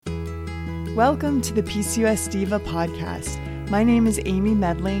Welcome to the PCOS Diva podcast. My name is Amy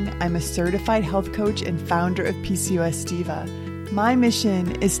Medling. I'm a certified health coach and founder of PCOS Diva. My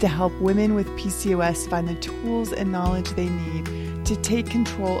mission is to help women with PCOS find the tools and knowledge they need to take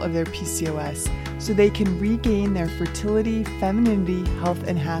control of their PCOS so they can regain their fertility, femininity, health,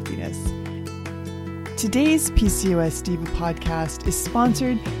 and happiness. Today's PCOS Diva podcast is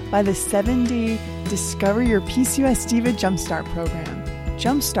sponsored by the 7-day Discover Your PCOS Diva Jumpstart program.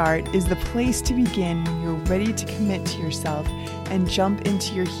 Jumpstart is the place to begin when you're ready to commit to yourself and jump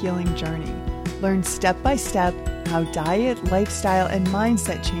into your healing journey. Learn step by step how diet, lifestyle, and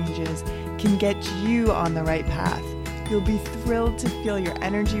mindset changes can get you on the right path. You'll be thrilled to feel your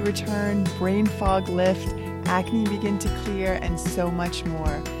energy return, brain fog lift, acne begin to clear, and so much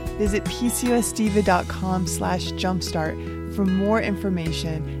more. Visit PCOSdiva.com/jumpstart for more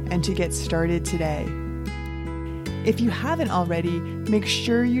information and to get started today. If you haven't already, make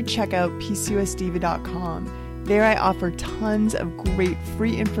sure you check out PCOSdiva.com. There I offer tons of great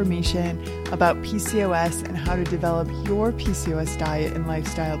free information about PCOS and how to develop your PCOS diet and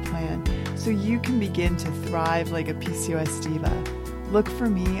lifestyle plan so you can begin to thrive like a PCOS diva. Look for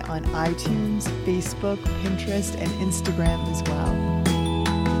me on iTunes, Facebook, Pinterest, and Instagram as well.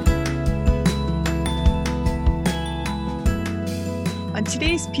 On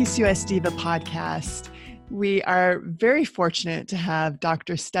today's PCOS Diva podcast, we are very fortunate to have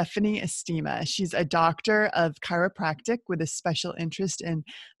Dr. Stephanie Estima. She's a doctor of chiropractic with a special interest in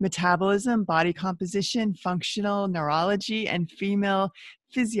metabolism, body composition, functional neurology, and female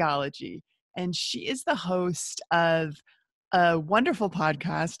physiology. And she is the host of a wonderful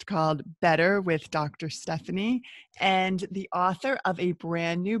podcast called Better with Dr. Stephanie and the author of a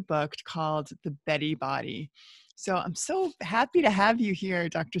brand new book called The Betty Body. So I'm so happy to have you here,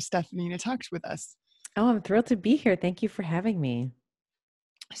 Dr. Stephanie, to talk with us. Oh, I'm thrilled to be here. Thank you for having me.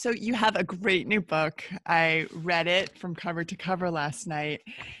 So you have a great new book. I read it from cover to cover last night,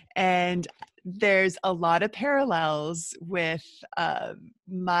 and there's a lot of parallels with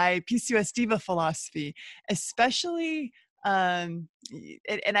my PCOS Diva philosophy, especially, and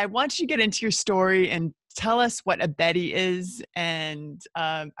I want you to get into your story and tell us what a Betty is, and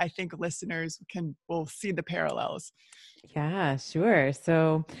I think listeners will see the parallels. Yeah, sure.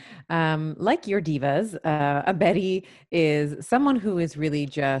 So, like your divas, a Betty is someone who is really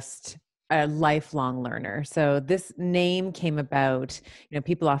just a lifelong learner. So this name came about,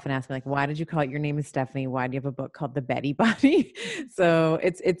 people often ask me like, why did you call it? Your name is Stephanie. Why do you have a book called The Betty Body? So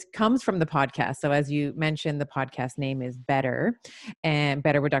it comes from the podcast. So as you mentioned, the podcast name is Better and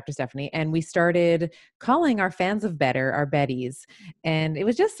Better with Dr. Stephanie. And we started calling our fans of Better our Bettys. And it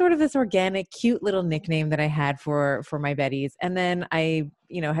was just sort of this organic, cute little nickname that I had for my Bettys. And then I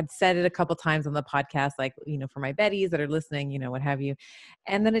had said it a couple times on the podcast, like, for my Bettys that are listening, what have you.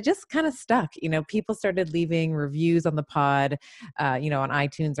 And then it just kind of stuck. People started leaving reviews on the pod, on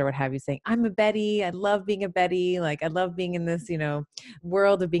iTunes or what have you, saying, I'm a Betty. I love being a Betty. Like, I love being in this,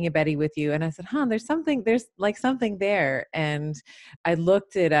 world of being a Betty with you. And I said, there's something there. And I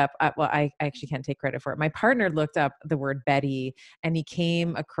looked it up. I actually can't take credit for it. My partner looked up the word Betty and he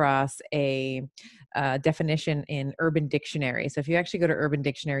came across a definition in Urban Dictionary. So if you actually go to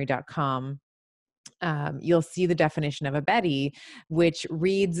urbandictionary.com, you'll see the definition of a Betty, which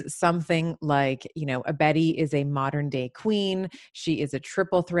reads something like, a Betty is a modern day queen. She is a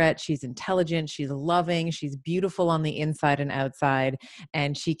triple threat. She's intelligent. She's loving. She's beautiful on the inside and outside.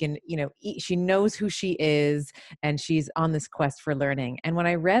 And she can, she knows who she is and she's on this quest for learning. And when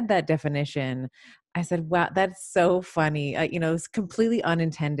I read that definition, I said, wow, that's so funny. It's completely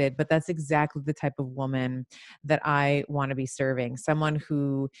unintended, but that's exactly the type of woman that I want to be serving. Someone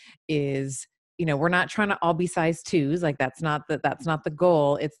who is, we're not trying to all be size 2s. Like that's not the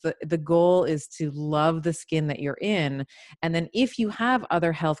goal. It's the goal is to love the skin that you're in. And then if you have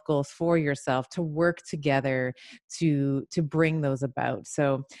other health goals for yourself, to work together to bring those about.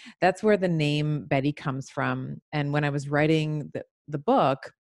 So that's where the name Betty comes from. And when I was writing the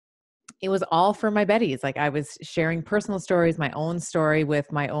book, it was all for my Bettys. Like I was sharing personal stories, my own story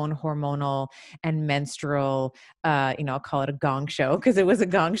with my own hormonal and menstrual, I'll call it a gong show because it was a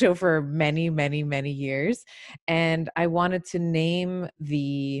gong show for many, many, many years. And I wanted to name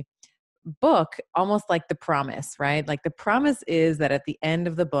the book almost like the promise, right? Like the promise is that at the end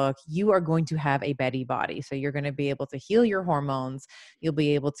of the book, you are going to have a Betty body. So you're going to be able to heal your hormones. You'll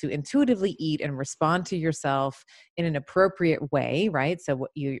be able to intuitively eat and respond to yourself in an appropriate way, right? So what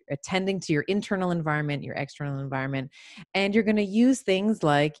you're attending to your internal environment, your external environment, and you're going to use things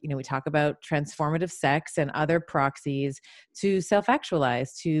like, we talk about transformative sex and other proxies to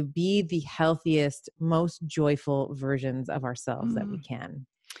self-actualize, to be the healthiest, most joyful versions of ourselves that we can.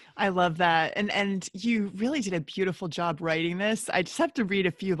 I love that. And you really did a beautiful job writing this. I just have to read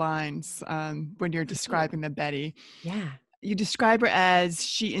a few lines when you're Let's do it. describing the Betty. Yeah. You describe her as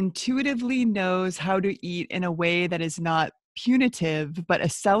she intuitively knows how to eat in a way that is not punitive, but a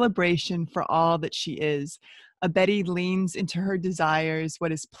celebration for all that she is. A Betty leans into her desires,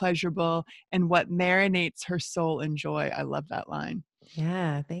 what is pleasurable, and what marinates her soul in joy. I love that line.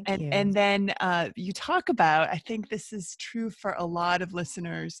 Yeah. Thank And you. then you talk about, I think this is true for a lot of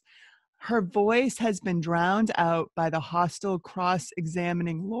listeners, her voice has been drowned out by the hostile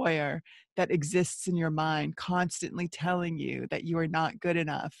cross-examining lawyer that exists in your mind, constantly telling you that you are not good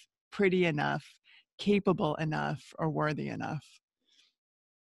enough, pretty enough, capable enough, or worthy enough.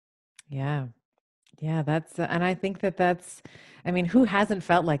 Yeah. Yeah, and I think that's, I mean, who hasn't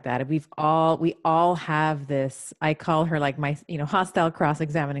felt like that? We all have this, I call her like my, hostile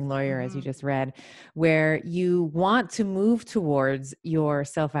cross-examining lawyer, as you Mhm, just read, where you want to move towards your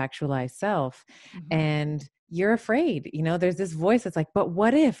self-actualized self mhm. and you're afraid, there's this voice that's like, but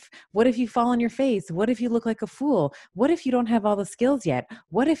what if you fall on your face? What if you look like a fool? What if you don't have all the skills yet?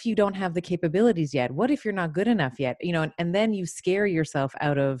 What if you don't have the capabilities yet? What if you're not good enough yet? And then you scare yourself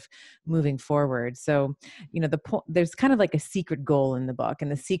out of moving forward. So, there's kind of like a secret goal in the book, and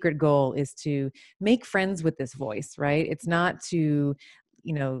the secret goal is to make friends with this voice, right? It's not to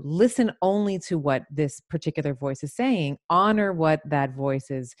listen only to what this particular voice is saying. Honor what that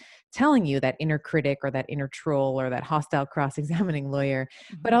voice is telling you, that inner critic or that inner troll or that hostile cross-examining lawyer,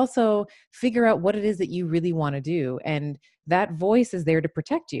 but Mhm. also figure out what it is that you really want to do. And that voice is there to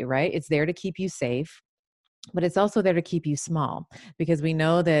protect you, right? It's there to keep you safe, but it's also there to keep you small, because we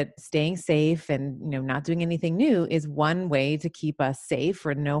know that staying safe and not doing anything new is one way to keep us safe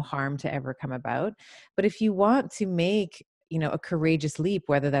for no harm to ever come about. But if you want to make a courageous leap,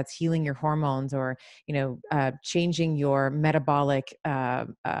 whether that's healing your hormones or changing your metabolic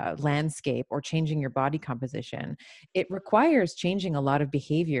landscape or changing your body composition, it requires changing a lot of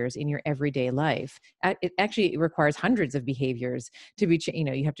behaviors in your everyday life. It requires hundreds of behaviors to be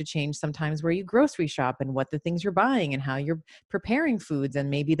you have to change sometimes where you grocery shop and what the things you're buying and how you're preparing foods, and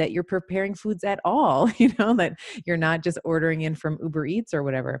maybe that you're preparing foods at all, that you're not just ordering in from Uber Eats or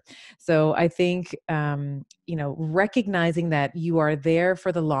whatever. So I think recognizing that you are there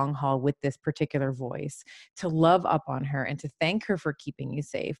for the long haul with this particular voice, to love up on her and to thank her for keeping you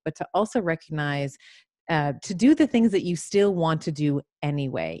safe, but to also recognize to do the things that you still want to do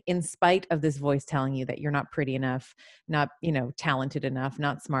anyway, in spite of this voice telling you that you're not pretty enough, not, talented enough,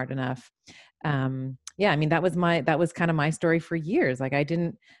 not smart enough. Yeah, I mean, that was kind of my story for years. Like I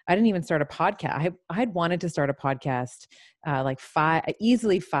didn't even start a podcast. I had wanted to start a podcast like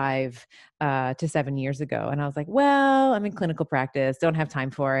easily 5 to 7 years ago. And I was like, well, I'm in clinical practice, don't have time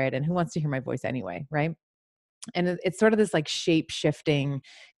for it. And who wants to hear my voice anyway? Right. And it's sort of this like shape shifting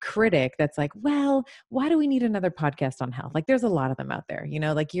critic that's like, well, why do we need another podcast on health? Like there's a lot of them out there,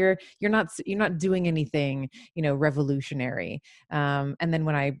 like you're not doing anything revolutionary. And then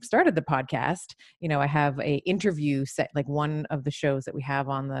when I started the podcast, I have a interview set. Like one of the shows that we have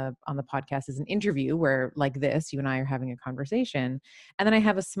on the podcast is an interview where, like this, you and I are having a conversation. And then I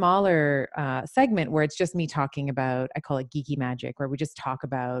have a smaller segment where it's just me talking about, I call it geeky magic, where we just talk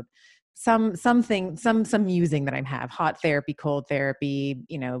about some musing that I have, hot therapy, cold therapy,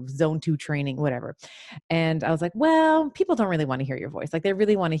 zone 2 training, whatever. And I was like, well, people don't really want to hear your voice. Like they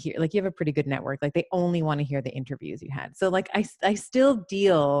really want to hear, like you have a pretty good network. Like they only want to hear the interviews you had. So like I still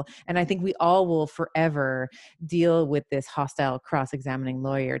deal, and I think we all will forever deal with this hostile cross-examining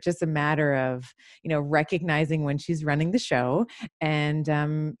lawyer. It's just a matter of, recognizing when she's running the show and,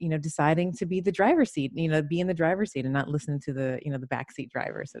 deciding to be the driver's seat, be in the driver's seat and not listen to the, the backseat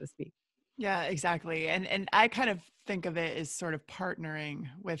driver, so to speak. Yeah, exactly. And I kind of think of it as sort of partnering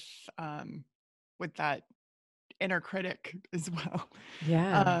with that inner critic as well.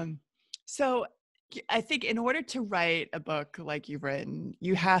 Yeah. Um, so I think in order to write a book like you've written,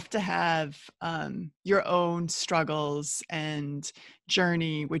 you have to have your own struggles and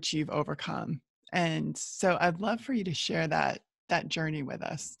journey which you've overcome. And so I'd love for you to share that journey with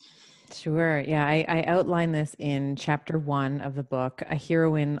us. Sure. Yeah, I outline this in chapter 1 of the book. A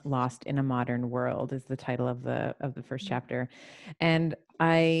Heroine Lost in a Modern World is the title of the first chapter. And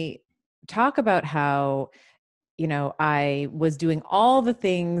I talk about how I was doing all the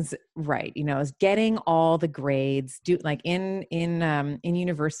things right. I was getting all the grades, like in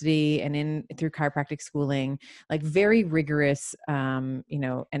university and in through chiropractic schooling, like very rigorous, and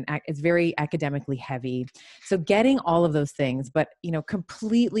it's very academically heavy. So getting all of those things, but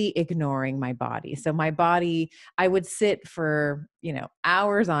completely ignoring my body. So my body, I would sit for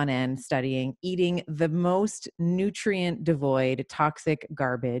hours on end studying, eating the most nutrient devoid, toxic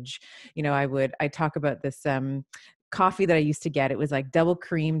garbage. I talk about this, coffee that I used to get. It was like double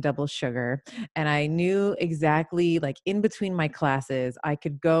cream, double sugar. And I knew exactly, like in between my classes, I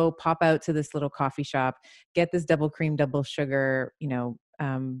could go pop out to this little coffee shop, get this double cream, double sugar,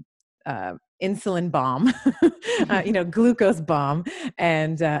 insulin bomb, glucose bomb,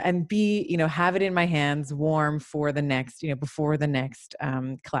 and be, have it in my hands warm for the next, before the next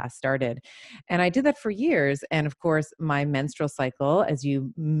class started. And I did that for years. And of course, my menstrual cycle, as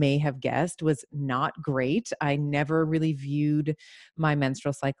you may have guessed, was not great. I never really viewed my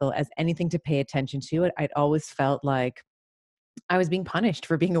menstrual cycle as anything to pay attention to. I'd always felt like I was being punished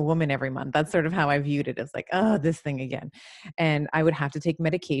for being a woman every month. That's sort of how I viewed it, as like, oh, this thing again. And I would have to take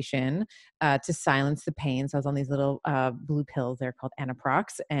medication to silence the pain. So I was on these little blue pills. They're called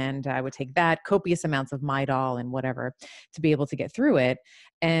Anaprox. And I would take that, copious amounts of Midol and whatever, to be able to get through it.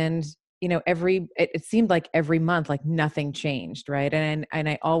 And it seemed like every month, like nothing changed, right? And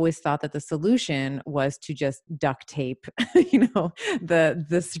I always thought that the solution was to just duct tape,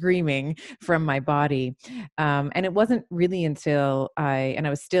 the screaming from my body. And it wasn't really until I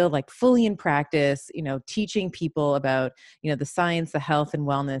was still like fully in practice, teaching people about, the science, the health and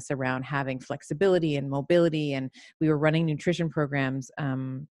wellness around having flexibility and mobility. And we were running nutrition programs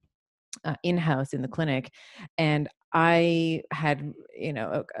in-house in the clinic. And I had,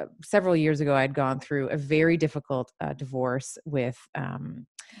 several years ago, I'd gone through a very difficult divorce with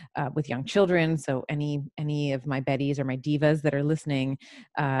young children. So any of my Betties or my divas that are listening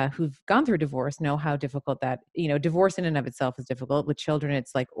who've gone through divorce know how difficult that, divorce in and of itself is difficult. With children,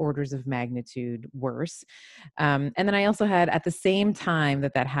 it's like orders of magnitude worse. And then I also had, at the same time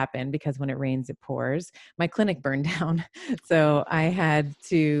that happened, because when it rains, it pours, my clinic burned down. So I had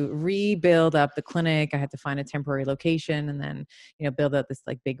to rebuild up the clinic. I had to find a temporary location and then, build up this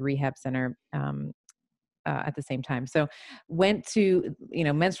like big rehab center at the same time. So went to,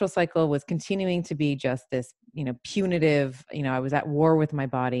 menstrual cycle was continuing to be just this, punitive, I was at war with my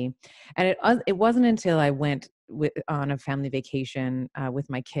body. And it wasn't until I went on a family vacation with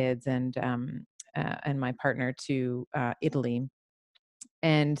my kids and my partner to Italy.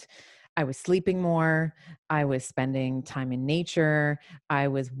 And I was sleeping more. I was spending time in nature. I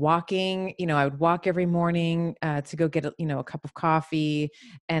was walking, I would walk every morning to go get, a cup of coffee.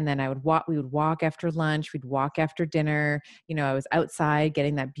 And then we would walk after lunch. We'd walk after dinner. I was outside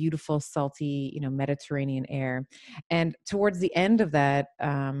getting that beautiful, salty, Mediterranean air. And towards the end of that,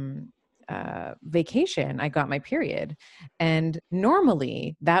 vacation, I got my period. And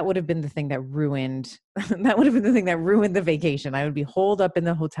normally that would have been the thing that ruined the vacation. I would be holed up in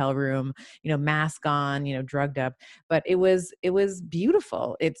the hotel room, mask on, drugged up, but it was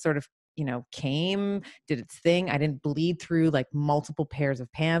beautiful. It sort of, came, did its thing. I didn't bleed through like multiple pairs of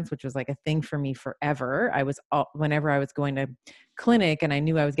pants, which was like a thing for me forever. Whenever I was going to clinic and I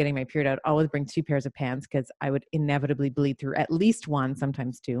knew I was getting my period, I'd always bring 2 pairs of pants because I would inevitably bleed through at least one,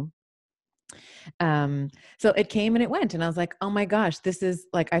 sometimes 2. So it came and it went, and I was like, oh my gosh, this is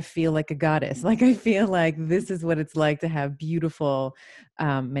like, I feel like a goddess. Like, I feel like this is what it's like to have beautiful,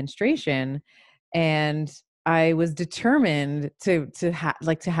 menstruation. And I was determined to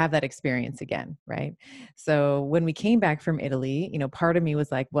have that experience again. Right. So when we came back from Italy, part of me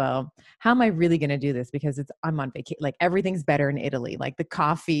was like, well, how am I really going to do this? Because I'm on vacation, like everything's better in Italy, like the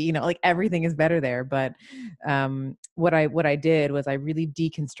coffee, like everything is better there. But, what I did was I really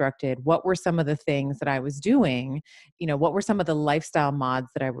deconstructed what were some of the things that I was doing, what were some of the lifestyle mods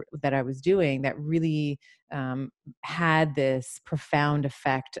that I was doing that really, had this profound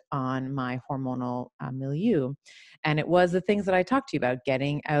effect on my hormonal milieu. And it was the things that I talked to you about: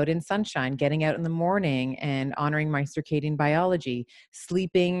 getting out in sunshine, getting out in the morning and honoring my circadian biology,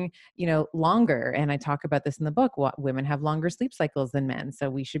 sleeping, longer. And I talk about this in the book. Women have longer sleep cycles than men. So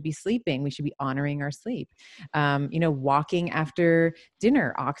we should be sleeping. We should be honoring our sleep. Walking after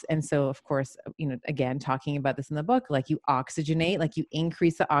dinner. And so of course, again, talking about this in the book, like you oxygenate, like you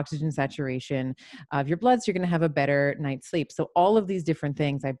increase the oxygen saturation of your blood, so you're going to have a better night's sleep. So all of these different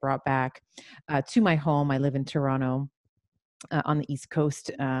things I brought back to my home. I live in Toronto, on the East Coast,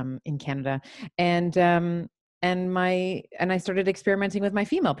 in Canada. And I started experimenting with my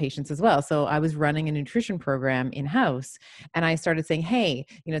female patients as well. So I was running a nutrition program in-house, and I started saying, hey,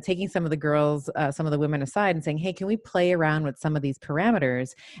 taking some of the girls, some of the women aside and saying, hey, can we play around with some of these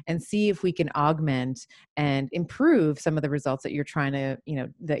parameters and see if we can augment and improve some of the results that you're trying to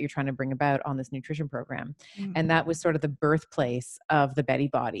bring about on this nutrition program. Mm-hmm. And that was sort of the birthplace of the Betty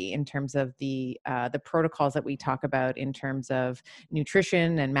Body in terms of the protocols that we talk about in terms of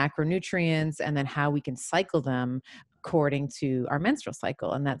nutrition and macronutrients, and then how we can cycle them according to our menstrual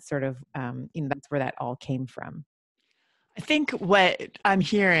cycle. And that's sort of, that's where that all came from. I think what I'm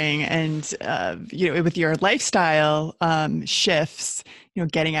hearing, and with your lifestyle shifts,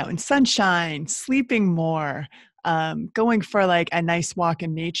 getting out in sunshine, sleeping more, going for like a nice walk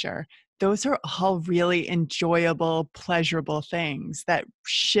in nature, those are all really enjoyable, pleasurable things that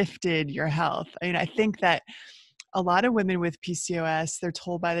shifted your health. I mean, I think that a lot of women with PCOS, they're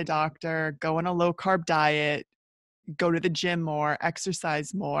told by the doctor, go on a low carb diet, go to the gym more,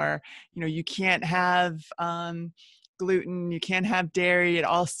 exercise more. You can't have gluten, you can't have dairy. It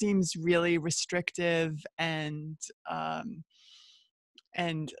all seems really restrictive and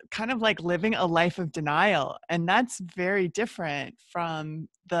kind of like living a life of denial. And that's very different from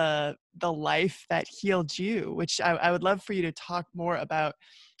the life that healed you, which I would love for you to talk more about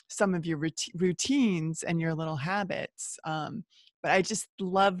some of your routines and your little habits. But I just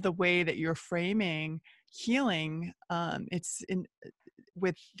love the way that you're framing healing. It's in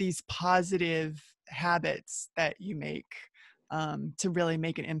with these positive habits that you make to really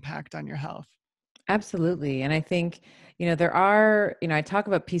make an impact on your health. Absolutely. And I think, there are, I talk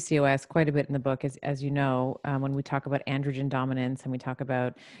about PCOS quite a bit in the book, as you know, when we talk about androgen dominance and we talk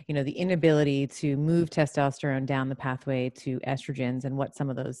about, the inability to move testosterone down the pathway to estrogens and what some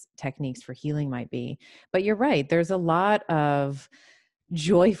of those techniques for healing might be. But you're right. There's a lot of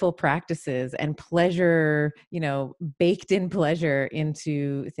joyful practices and pleasure, baked in pleasure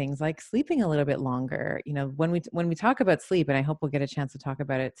into things like sleeping a little bit longer. When we talk about sleep, and I hope we'll get a chance to talk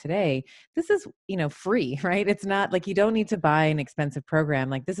about it today, this is, free, right? It's not like you don't need to buy an expensive program.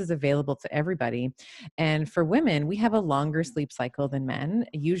 Like, this is available to everybody. And for women, we have a longer sleep cycle than men,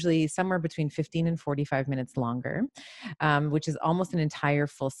 usually somewhere between 15 and 45 minutes longer, which is almost an entire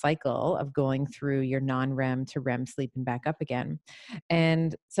full cycle of going through your non-REM to REM sleep and back up again.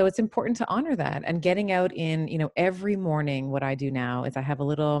 And so it's important to honor that. And getting out in, every morning, what I do now is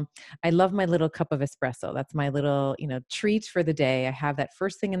I love my little cup of espresso. That's my little, treat for the day. I have that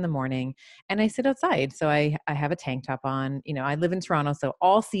first thing in the morning and I sit outside. So I have a tank top on. I live in Toronto, so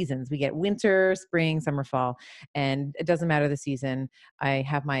all seasons, we get winter, spring, summer, fall, and it doesn't matter the season. I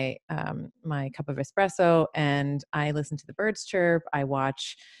have my my cup of espresso and I listen to the birds chirp. I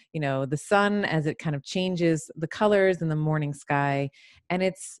watch, the sun as it kind of changes the colors in the morning sky. And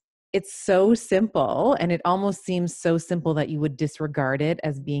it's so simple, and it almost seems so simple that you would disregard it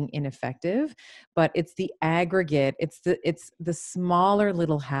as being ineffective, but it's the aggregate, it's the smaller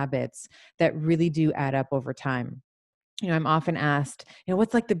little habits that really do add up over time. I'm often asked,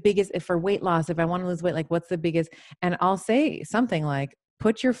 what's like the biggest, if for weight loss, if I want to lose weight, like what's the biggest? And I'll say something like,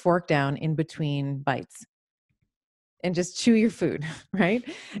 put your fork down in between bites and just chew your food, right?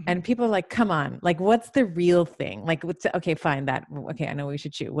 And people are like, come on, like, what's the real thing? Like, okay, fine, okay, I know we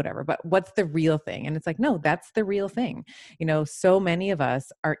should chew, whatever, but what's the real thing? And it's like, no, that's the real thing. So many of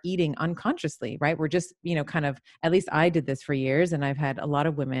us are eating unconsciously, right? We're just, kind of, at least I did this for years, and I've had a lot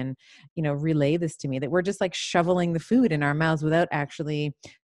of women, relay this to me, that we're just like shoveling the food in our mouths without actually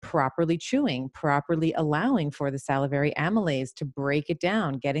properly chewing, properly allowing for the salivary amylase to break it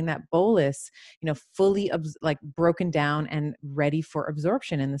down, getting that bolus, fully like broken down and ready for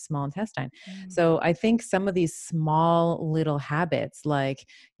absorption in the small intestine. So I think some of these small little habits, like,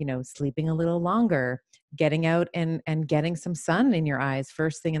 sleeping a little longer, getting out and getting some sun in your eyes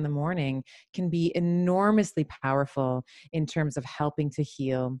first thing in the morning, can be enormously powerful in terms of helping to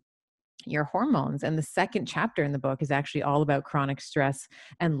heal your hormones. And the second chapter in the book is actually all about chronic stress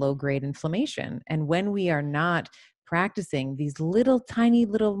and low grade inflammation. And when we are not practicing these little tiny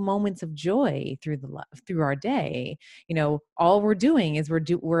little moments of joy through our day, all we're doing is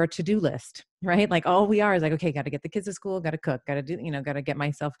we're a to-do list, right? Like, all we are is like, okay, got to get the kids to school, got to cook, got to do, got to get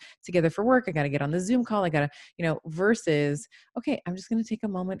myself together for work, I got to get on the Zoom call, I got to, versus, okay, I'm just going to take a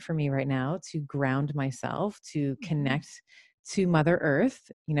moment for me right now to ground myself, to connect to Mother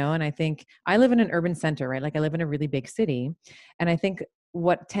Earth, and I think I live in an urban center, right? Like, I live in a really big city. And I think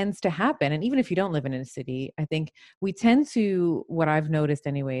what tends to happen, and even if you don't live in a city, I think we tend to, what I've noticed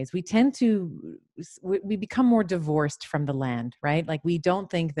anyways, we become more divorced from the land, right? Like, we just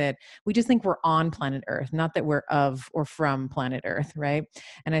think we're on planet Earth, not that we're of or from planet Earth, right?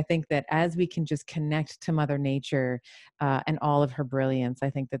 And I think that as we can just connect to Mother Nature and all of her brilliance, I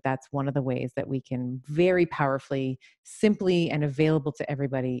think that that's one of the ways that we can very powerfully, simply, and available to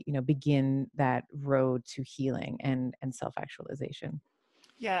everybody, begin that road to healing and self-actualization.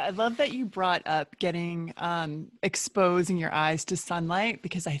 Yeah, I love that you brought up getting exposing your eyes to sunlight,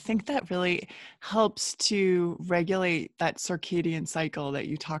 because I think that really helps to regulate that circadian cycle that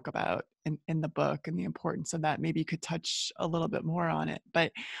you talk about. in the book and the importance of that. Maybe you could touch a little bit more on it.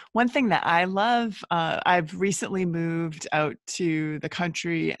 But one thing that I love, I've recently moved out to the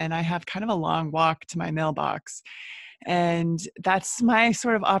country and I have kind of a long walk to my mailbox. And that's my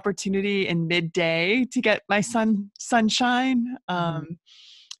sort of opportunity in midday to get my sunshine.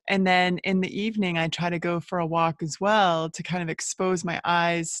 And then in the evening, I try to go for a walk as well to kind of expose my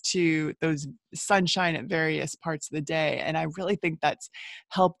eyes to those sunshine at various parts of the day. And I really think that's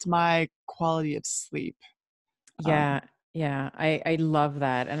helped my quality of sleep. Yeah. Yeah. I love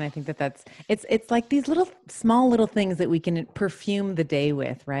that. And I think it's like these small little things that we can perfume the day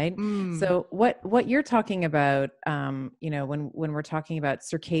with, right? So what you're talking about, when we're talking about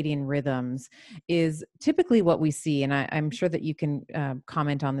circadian rhythms is typically what we see. And I'm sure that you can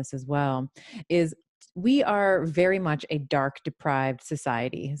comment on this as well, is we are very much a dark deprived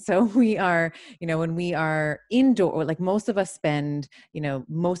society. So we are, when we are indoor, like most of us spend,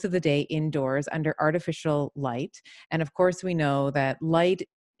 most of the day indoors under artificial light. And of course we know that light,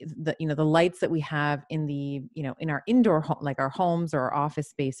 the lights that we have in in our indoor home, like our homes or our office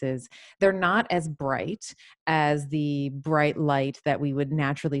spaces, they're not as bright as the bright light that we would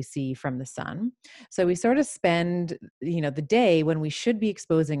naturally see from the sun. So we sort of spend, the day when we should be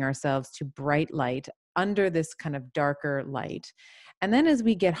exposing ourselves to bright light under this kind of darker light. And then as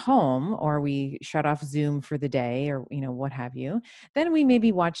we get home or we shut off Zoom for the day or, what have you, then we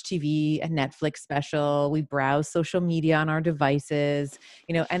maybe watch TV, a Netflix special, we browse social media on our devices,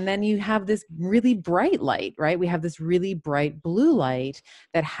 and then you have this really bright light, right? We have this really bright blue light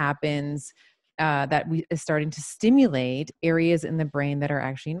that happens that is starting to stimulate areas in the brain that are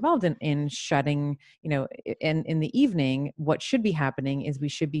actually involved in shutting, in the evening, what should be happening is we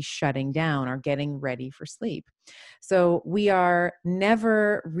should be shutting down or getting ready for sleep. So we are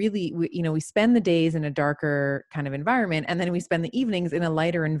never really, we spend the days in a darker kind of environment, and then we spend the evenings in a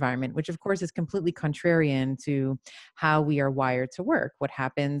lighter environment, which of course is completely contrarian to how we are wired to work. What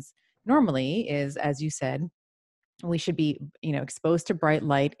happens normally is, as you said, we should be, exposed to bright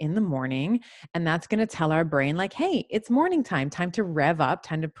light in the morning. And that's going to tell our brain like, hey, it's morning time to rev up,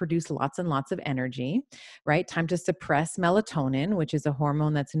 time to produce lots and lots of energy, right? Time to suppress melatonin, which is a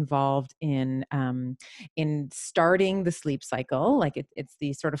hormone that's involved in starting the sleep cycle. Like it's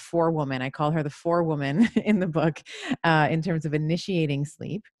the sort of forewoman. I call her the forewoman in the book in terms of initiating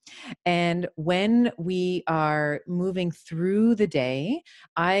sleep. And when we are moving through the day,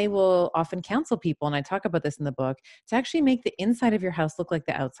 I will often counsel people, and I talk about this in the book, to actually make the inside of your house look like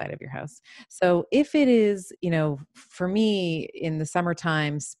the outside of your house. So if it is, for me in the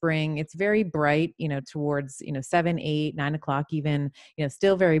summertime, spring, it's very bright, towards, 7, 8, 9 o'clock even,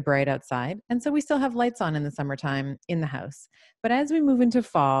 still very bright outside. And so we still have lights on in the summertime in the house. But as we move into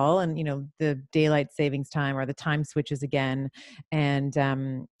fall and, the daylight savings time or the time switches again,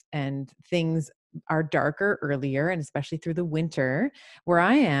 and things are darker earlier, and especially through the winter where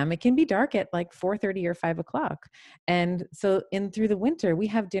I am, it can be dark at like 4:30 or 5 o'clock. And so through the winter, we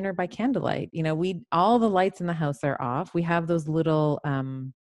have dinner by candlelight. All the lights in the house are off. We have those little,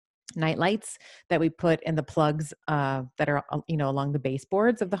 night lights that we put in the plugs that are along the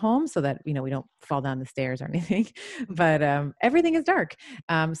baseboards of the home so that we don't fall down the stairs or anything. But everything is dark.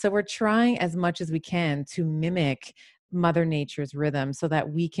 So we're trying as much as we can to mimic Mother Nature's rhythm so that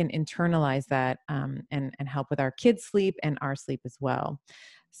we can internalize that and help with our kids' sleep and our sleep as well.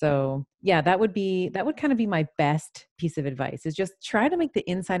 So yeah, that would kind of be my best piece of advice, is just try to make the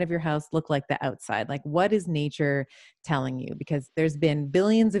inside of your house look like the outside. Like, what is nature telling you? Because there's been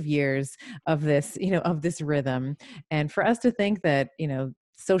billions of years of this, of this rhythm. And for us to think that,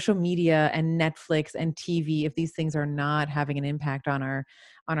 social media and Netflix and TV, if these things are not having an impact on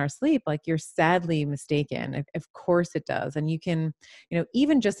our sleep, like, you're sadly mistaken. Of course it does. And you can,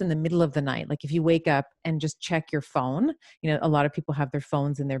 even just in the middle of the night, like if you wake up and just check your phone, a lot of people have their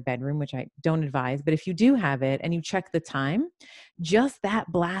phones in their bedroom, which I don't advise, but if you do have it and you check the time, just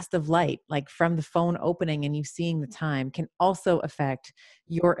that blast of light, like from the phone opening and you seeing the time, can also affect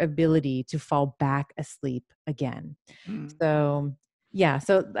your ability to fall back asleep again. So yeah.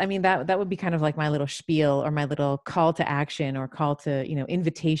 So, I mean, that would be kind of like my little spiel or my little call to action or call to,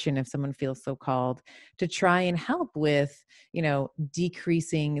 invitation, if someone feels so called, to try and help with,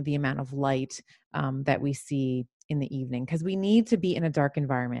 decreasing the amount of light that we see in the evening, because we need to be in a dark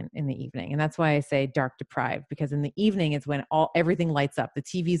environment in the evening. And that's why I say dark deprived, because in the evening is when everything lights up. The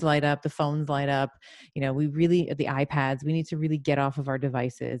TVs light up, the phones light up, the iPads, we need to really get off of our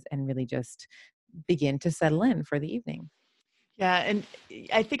devices and really just begin to settle in for the evening. Yeah. And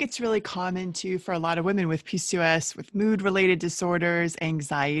I think it's really common too for a lot of women with PCOS, with mood-related disorders,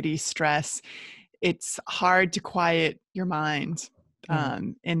 anxiety, stress. It's hard to quiet your mind. Yeah.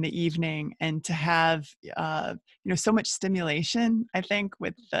 in the evening, and to have so much stimulation, I think,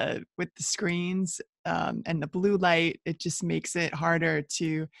 with the screens and the blue light, it just makes it harder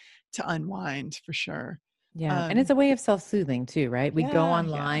to unwind for sure. Yeah. And it's Um, a way of self-soothing too, right? We go yeah.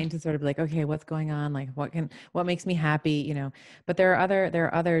 online to sort of be like, okay, what's going on? Like what makes me happy, but there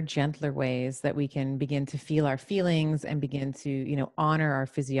are other gentler ways that we can begin to feel our feelings and begin to, honor our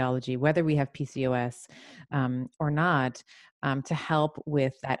physiology, whether we have PCOS or not, to help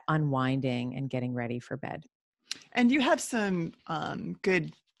with that unwinding and getting ready for bed. And you have some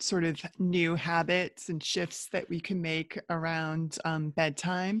good sort of new habits and shifts that we can make around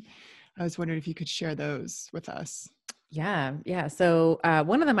bedtime. I was wondering if you could share those with us. Yeah, yeah. So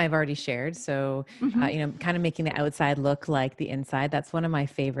one of them I've already shared. So Hmm. kind of making the outside look like the inside. That's one of my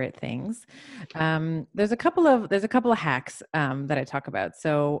favorite things. There's a couple of hacks that I talk about.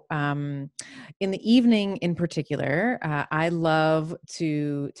 So in the evening, in particular, I love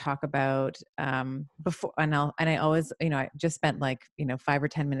to talk about before, and I always, I just spent like 5 or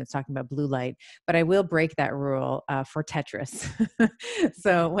 10 minutes talking about blue light, but I will break that rule for Tetris.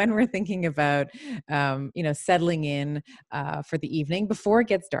 So when we're thinking about settling in for the evening before it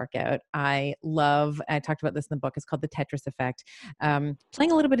gets dark out. I talked about this in the book, it's called The Tetris Effect.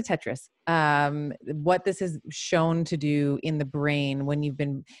 Playing a little bit of Tetris. What this is shown to do in the brain when you've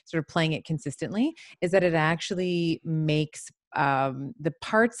been sort of playing it consistently is that it actually makes the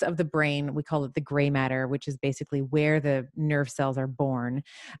parts of the brain, we call it the gray matter, which is basically where the nerve cells are born.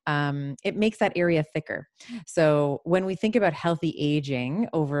 It makes that area thicker. So when we think about healthy aging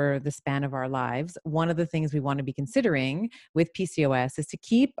over the span of our lives, one of the things we want to be considering with PCOS is to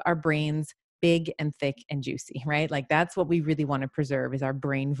keep our brains big and thick and juicy, right? Like that's what we really want to preserve is our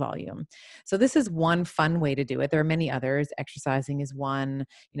brain volume. So this is one fun way to do it. There are many others. Exercising is one,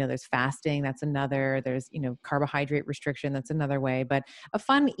 there's fasting, that's another. There's, carbohydrate restriction, that's another way. But a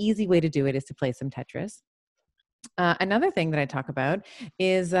fun, easy way to do it is to play some Tetris. Another thing that I talk about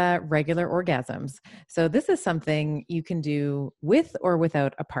is regular orgasms. So this is something you can do with or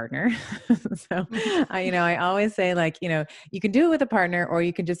without a partner. So, I always say like, you can do it with a partner, or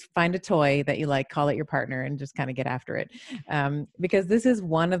you can just find a toy that you like, call it your partner, and just kind of get after it. Because this is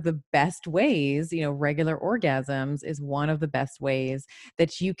one of the best ways. Regular orgasms is one of the best ways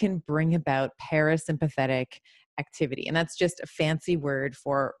that you can bring about parasympathetic activity. And that's just a fancy word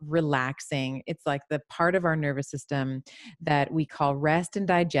for relaxing. It's like the part of our nervous system that we call rest and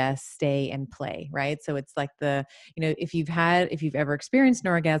digest, stay and play, right? So it's like if you've ever experienced an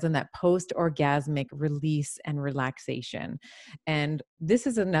orgasm, that post-orgasmic release and relaxation. And this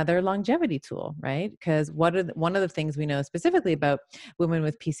is another longevity tool, right? Because one of the things we know specifically about women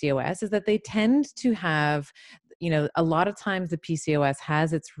with PCOS is that they tend to have a lot of times the PCOS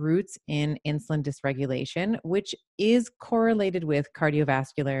has its roots in insulin dysregulation, which is correlated with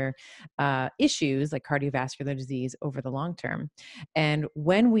cardiovascular issues like cardiovascular disease over the long term. And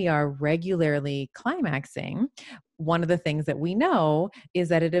when we are regularly climaxing, one of the things that we know is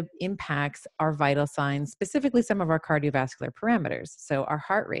that it impacts our vital signs, specifically some of our cardiovascular parameters. So our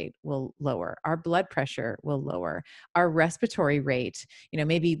heart rate will lower, our blood pressure will lower, our respiratory rate,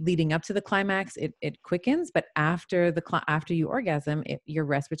 maybe leading up to the climax, it quickens, but after you orgasm, your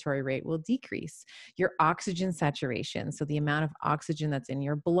respiratory rate will decrease. Your oxygen saturation, so the amount of oxygen that's in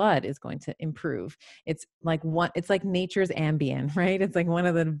your blood, is going to improve. It's like nature's Ambien, right? It's like one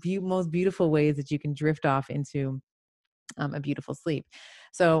of the most beautiful ways that you can drift off into a beautiful sleep.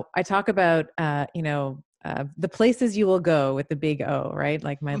 So I talk about, the places you will go with the big O, right?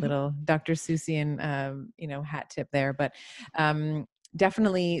 Like my little Dr. Seussian, hat tip there. But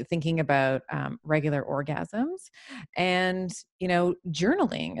definitely thinking about regular orgasms and,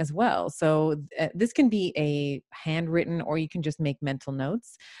 journaling as well. So this can be a handwritten, or you can just make mental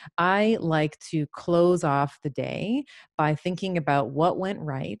notes. I like to close off the day by thinking about what went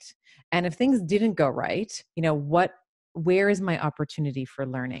right. And if things didn't go right, where is my opportunity for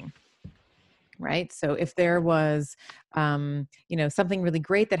learning? Right. So if there was, something really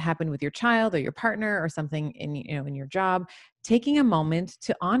great that happened with your child or your partner, or something in your job, taking a moment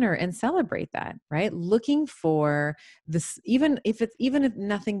to honor and celebrate that, right? Looking for this, even if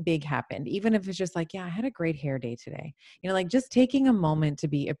nothing big happened, even if it's just like, yeah, I had a great hair day today, like just taking a moment to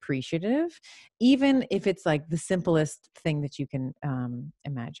be appreciative, even if it's like the simplest thing that you can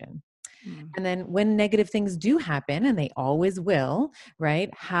imagine. Mm. And then when negative things do happen, and they always will, right?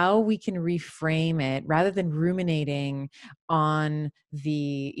 How we can reframe it rather than ruminating on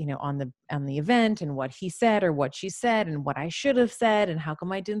the event and what he said or what she said and what I should have said and how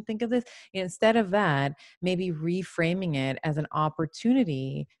come I didn't think of this. Instead of that, maybe reframing it as an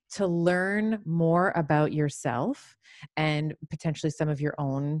opportunity to learn more about yourself and potentially some of your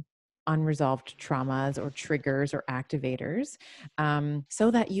own unresolved traumas or triggers or activators,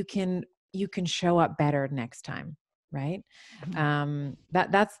 so that you can show up better next time, right?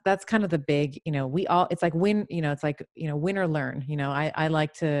 That's kind of the big, we all, it's like win, it's like, win or learn. I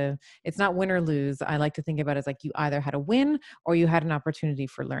like to, it's not win or lose. I like to think about it as like you either had a win or you had an opportunity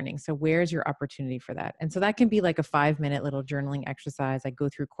for learning. So where's your opportunity for that? And so that can be like a 5-minute little journaling exercise. I go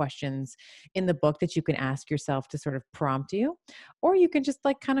through questions in the book that you can ask yourself to sort of prompt you, or you can just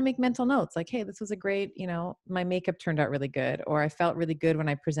like kind of make mental notes like, hey, this was a great, my makeup turned out really good, or I felt really good when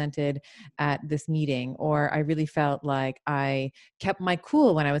I presented at this meeting, or I really felt like I kept my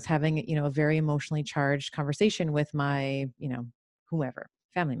cool when I was having, a very emotionally charged conversation with my, whoever,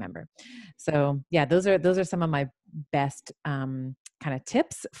 family member. So yeah, those are some of my best kind of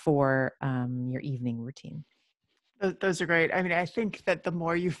tips for your evening routine. Those are great. I mean, I think that the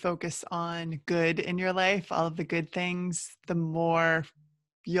more you focus on good in your life, all of the good things, the more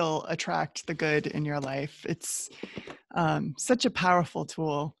you'll attract the good in your life. It's such a powerful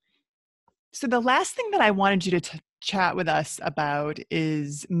tool. So the last thing that I wanted you to chat with us about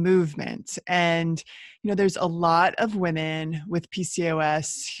is movement. And, there's a lot of women with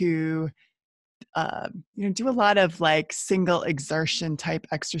PCOS who, do a lot of like single exertion type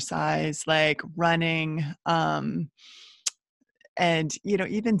exercise, like running, and,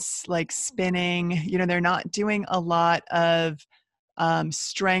 even like spinning. They're not doing a lot of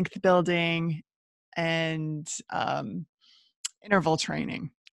strength building and interval training.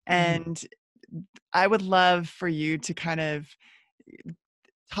 Mhm. And I would love for you to kind of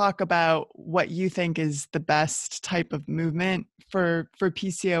talk about what you think is the best type of movement for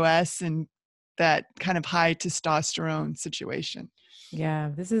PCOS and that kind of high testosterone situation.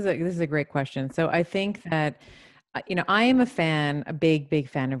 Yeah, this is a great question. So I think that I am a big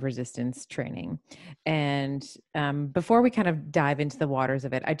fan of resistance training. And before we kind of dive into the waters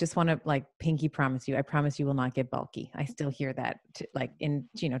of it, I just want to like pinky promise you, I promise you will not get bulky. I still hear that like in,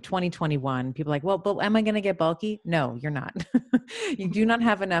 2021, people are like, well, but am I going to get bulky? No, you're not. You do not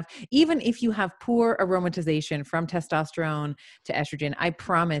have enough. Even if you have poor aromatization from testosterone to estrogen, I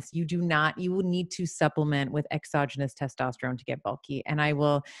promise you will need to supplement with exogenous testosterone to get bulky. And I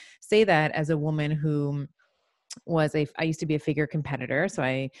will say that as a woman who I used to be a figure competitor. So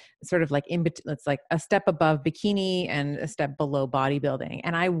I sort of like it's like a step above bikini and a step below bodybuilding.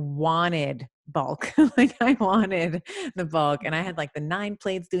 And I wanted bulk. Like I wanted the bulk. And I had like the 9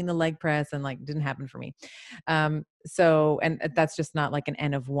 plates doing the leg press and like didn't happen for me. And that's just not like an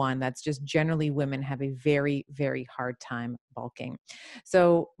N of one. That's just generally women have a very, very hard time bulking.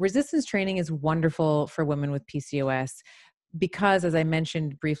 So resistance training is wonderful for women with PCOS because, as I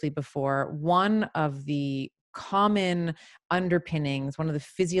mentioned briefly before, one of the common underpinnings, one of the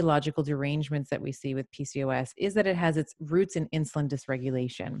physiological derangements that we see with PCOS is that it has its roots in insulin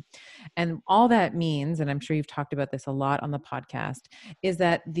dysregulation. And all that means, and I'm sure you've talked about this a lot on the podcast, is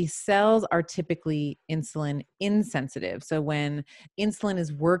that the cells are typically insulin insensitive. So when insulin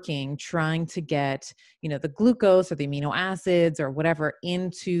is working, trying to get, the glucose or the amino acids or whatever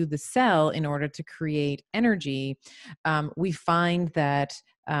into the cell in order to create energy, we find that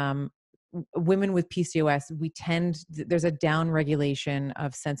women with PCOS, there's a downregulation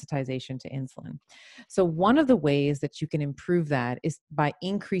of sensitization to insulin. So one of the ways that you can improve that is by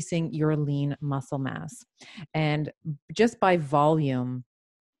increasing your lean muscle mass. And just by volume,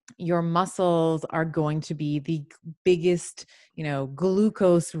 your muscles are going to be the biggest,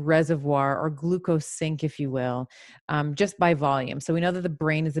 glucose reservoir or glucose sink, if you will, just by volume. So we know that the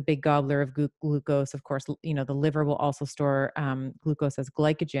brain is a big gobbler of glucose. Of course, the liver will also store glucose as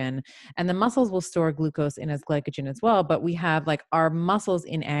glycogen, and the muscles will store glucose in as glycogen as well. But we have like our muscles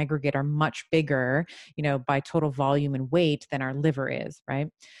in aggregate are much bigger, by total volume and weight than our liver is, right?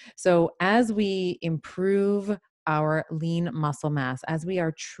 So as we improve our lean muscle mass, as we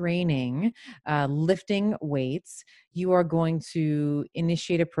are training, lifting weights, you are going to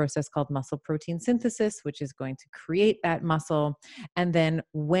initiate a process called muscle protein synthesis, which is going to create that muscle. And then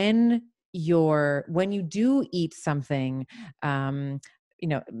when you do eat something,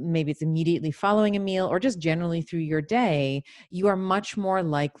 maybe it's immediately following a meal or just generally through your day, you are much more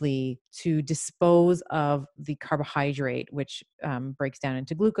likely to dispose of the carbohydrate, which breaks down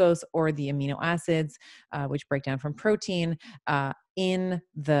into glucose, or the amino acids, which break down from protein, in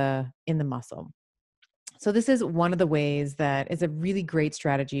the muscle. So this is one of the ways that is a really great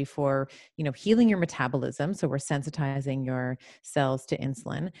strategy for, healing your metabolism. So we're sensitizing your cells to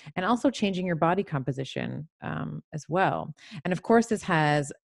insulin and also changing your body composition as well. And of course, this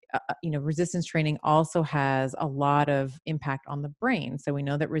has resistance training also has a lot of impact on the brain. So we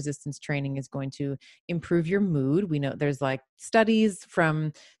know that resistance training is going to improve your mood. We know there's like studies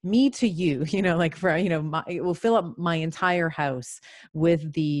from me to you, it will fill up my entire house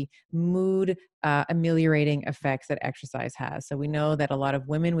with the mood ameliorating effects that exercise has. So we know that a lot of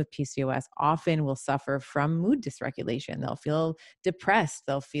women with PCOS often will suffer from mood dysregulation. They'll feel depressed.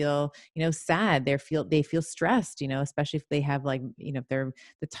 They'll feel, sad. They feel stressed, especially if they have if they're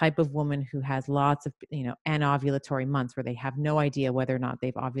the type of woman who has lots of, anovulatory months where they have no idea whether or not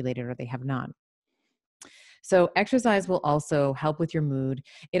they've ovulated or they have not. So exercise will also help with your mood.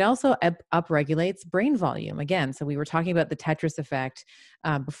 It also upregulates brain volume. Again, so we were talking about the Tetris effect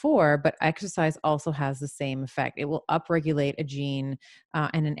before, but exercise also has the same effect. It will upregulate a gene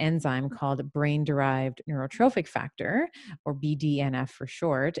and an enzyme called brain-derived neurotrophic factor, or BDNF for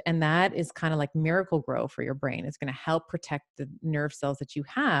short. And that is kind of like Miracle-Gro for your brain. It's going to help protect the nerve cells that you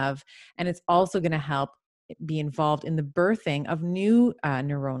have. And it's also going to help be involved in the birthing of new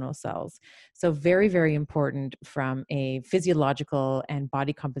neuronal cells. So very, very important from a physiological and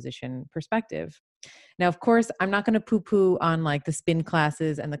body composition perspective. Now, of course, I'm not going to poo-poo on like the spin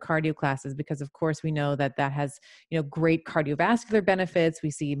classes and the cardio classes, because of course we know that has, great cardiovascular benefits.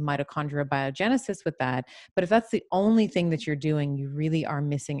 We see mitochondrial biogenesis with that. But if that's the only thing that you're doing, you really are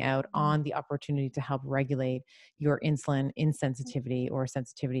missing out on the opportunity to help regulate your insulin insensitivity or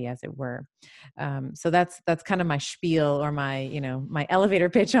sensitivity, as it were. So that's kind of my spiel, or my, my elevator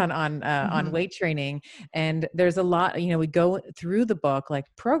pitch on weight training. And there's a lot, we go through the book, like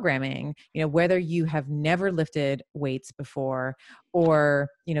programming, whether you have never lifted weights before, or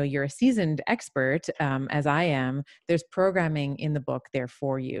you're a seasoned expert, as I am, there's programming in the book there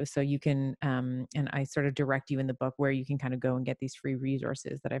for you. So you can, and I sort of direct you in the book where you can kind of go and get these free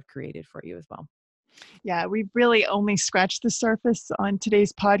resources that I've created for you as well. Yeah, we've really only scratched the surface on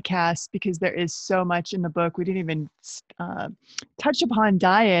today's podcast because there is so much in the book. We didn't even touch upon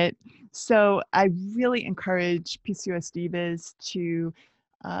diet. So I really encourage PCOS Divas to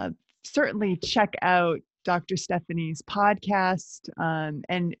certainly check out Dr. Stephanie's podcast.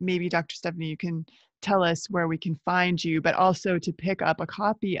 And maybe Dr. Stephanie, you can tell us where we can find you, but also to pick up a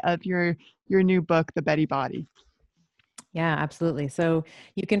copy of your new book, The Betty Body. Yeah, absolutely. So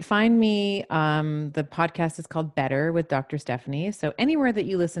you can find me, the podcast is called Better with Dr. Stephanie. So anywhere that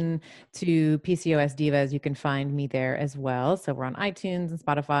you listen to PCOS Divas, you can find me there as well. So we're on iTunes and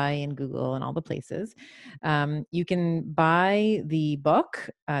Spotify and Google and all the places. You can buy the book.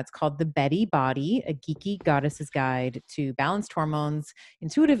 It's called The Betty Body, A Geeky Goddess's Guide to Balanced Hormones,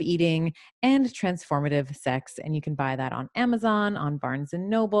 Intuitive Eating, and Transformative Sex. And you can buy that on Amazon, on Barnes &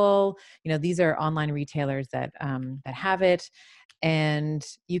 Noble. These are online retailers that have it. And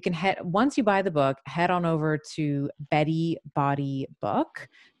you can once you buy the book, head on over to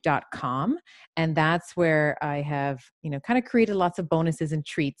bettybodybook.com. And that's where I have, kind of created lots of bonuses and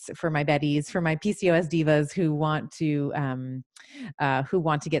treats for my Bettys, for my PCOS divas who want to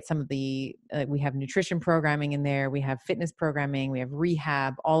get some of the, we have nutrition programming in there. We have fitness programming, we have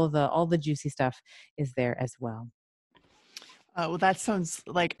rehab, all the juicy stuff is there as well. Well, that sounds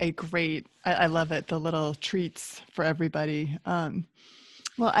like a great, I love it, the little treats for everybody. Well,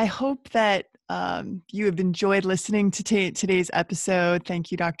 I hope that you have enjoyed listening to today's episode.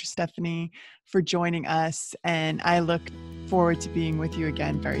 Thank you, Dr. Stephanie, for joining us. And I look forward to being with you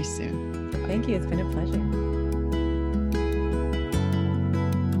again very soon. Thank you. It's been a pleasure.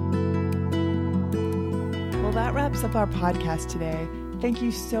 Well, that wraps up our podcast today. Thank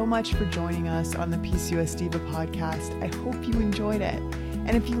you so much for joining us on the PCOS Diva podcast. I hope you enjoyed it.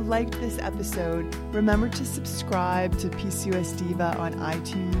 And if you liked this episode, remember to subscribe to PCOS Diva on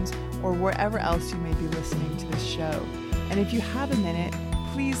iTunes or wherever else you may be listening to this show. And if you have a minute,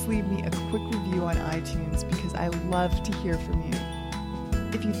 please leave me a quick review on iTunes because I love to hear from you.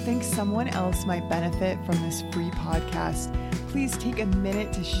 If you think someone else might benefit from this free podcast, please take a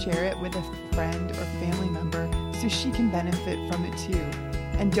minute to share it with a friend or family member so she can benefit from it too.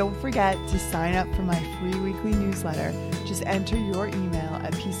 And don't forget to sign up for my free weekly newsletter. Just enter your email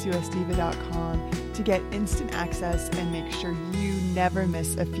at PCOSdiva.com to get instant access and make sure you never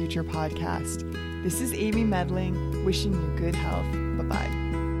miss a future podcast. This is Amy Medling, wishing you good health. Bye-bye.